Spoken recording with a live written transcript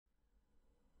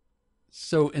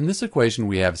So in this equation,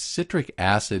 we have citric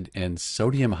acid and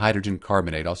sodium hydrogen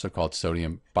carbonate, also called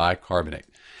sodium bicarbonate.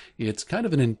 It's kind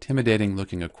of an intimidating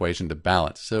looking equation to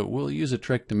balance, so we'll use a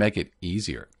trick to make it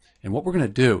easier. And what we're going to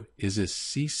do is this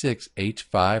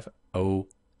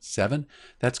C6H5O7,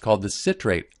 that's called the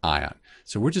citrate ion.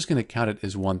 So we're just going to count it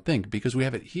as one thing because we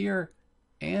have it here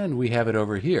and we have it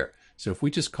over here. So if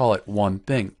we just call it one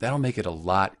thing, that'll make it a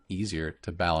lot easier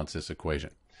to balance this equation.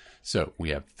 So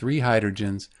we have 3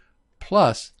 hydrogens,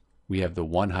 plus we have the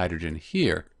 1 hydrogen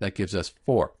here. That gives us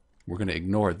 4. We're going to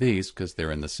ignore these because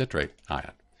they're in the citrate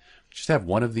ion. Just have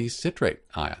one of these citrate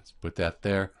ions. Put that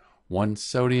there. 1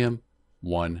 sodium,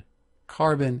 1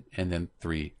 carbon, and then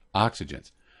 3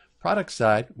 oxygens. Product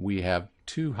side, we have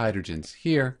 2 hydrogens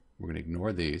here. We're going to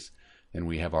ignore these. Then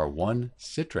we have our 1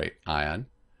 citrate ion,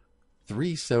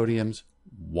 3 sodiums,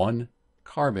 1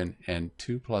 carbon, and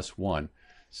 2 plus 1.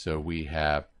 So we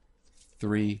have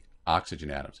 3 oxygen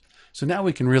atoms. So now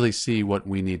we can really see what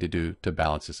we need to do to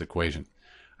balance this equation.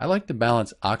 I like to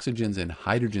balance oxygens and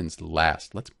hydrogens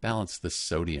last. Let's balance the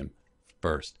sodium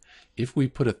first. If we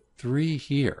put a 3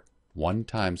 here, 1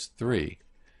 times 3,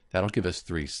 that'll give us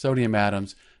 3 sodium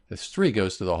atoms. This 3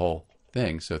 goes to the whole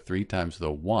thing, so 3 times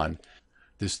the 1.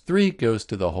 This 3 goes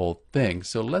to the whole thing,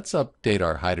 so let's update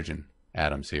our hydrogen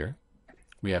atoms here.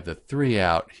 We have the 3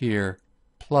 out here,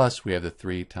 plus we have the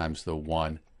 3 times the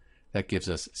 1. That gives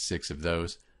us 6 of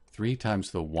those. 3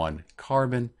 times the 1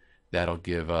 carbon, that'll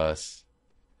give us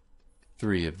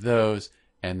 3 of those.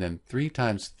 And then 3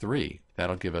 times 3,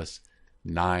 that'll give us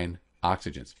 9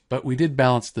 oxygens. But we did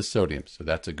balance the sodium, so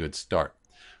that's a good start.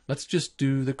 Let's just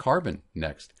do the carbon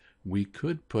next. We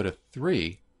could put a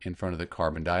 3 in front of the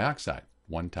carbon dioxide.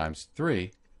 1 times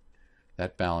 3,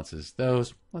 that balances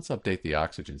those. Let's update the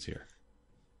oxygens here.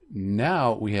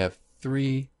 Now we have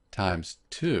 3 times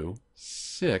 2,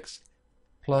 6,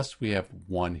 plus we have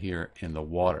 1 here in the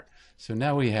water. So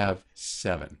now we have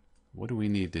 7. What do we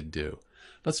need to do?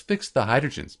 Let's fix the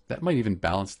hydrogens. That might even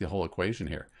balance the whole equation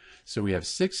here. So we have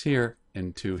 6 here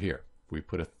and 2 here. We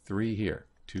put a 3 here.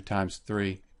 2 times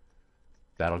 3,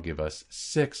 that'll give us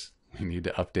 6. We need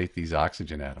to update these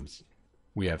oxygen atoms.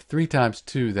 We have 3 times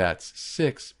 2, that's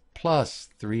 6, plus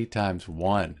 3 times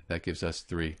 1, that gives us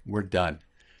 3. We're done.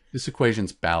 This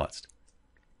equation's balanced.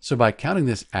 So by counting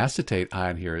this acetate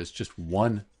ion here as just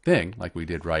one thing, like we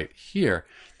did right here,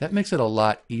 that makes it a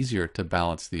lot easier to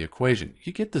balance the equation.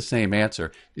 You get the same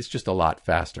answer, it's just a lot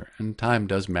faster, and time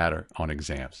does matter on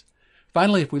exams.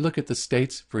 Finally, if we look at the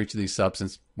states for each of these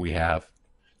substances, we have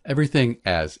everything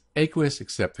as aqueous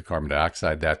except the carbon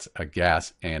dioxide, that's a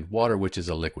gas, and water, which is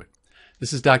a liquid.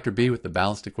 This is Dr. B with the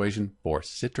balanced equation for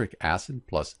citric acid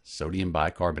plus sodium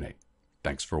bicarbonate.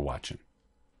 Thanks for watching.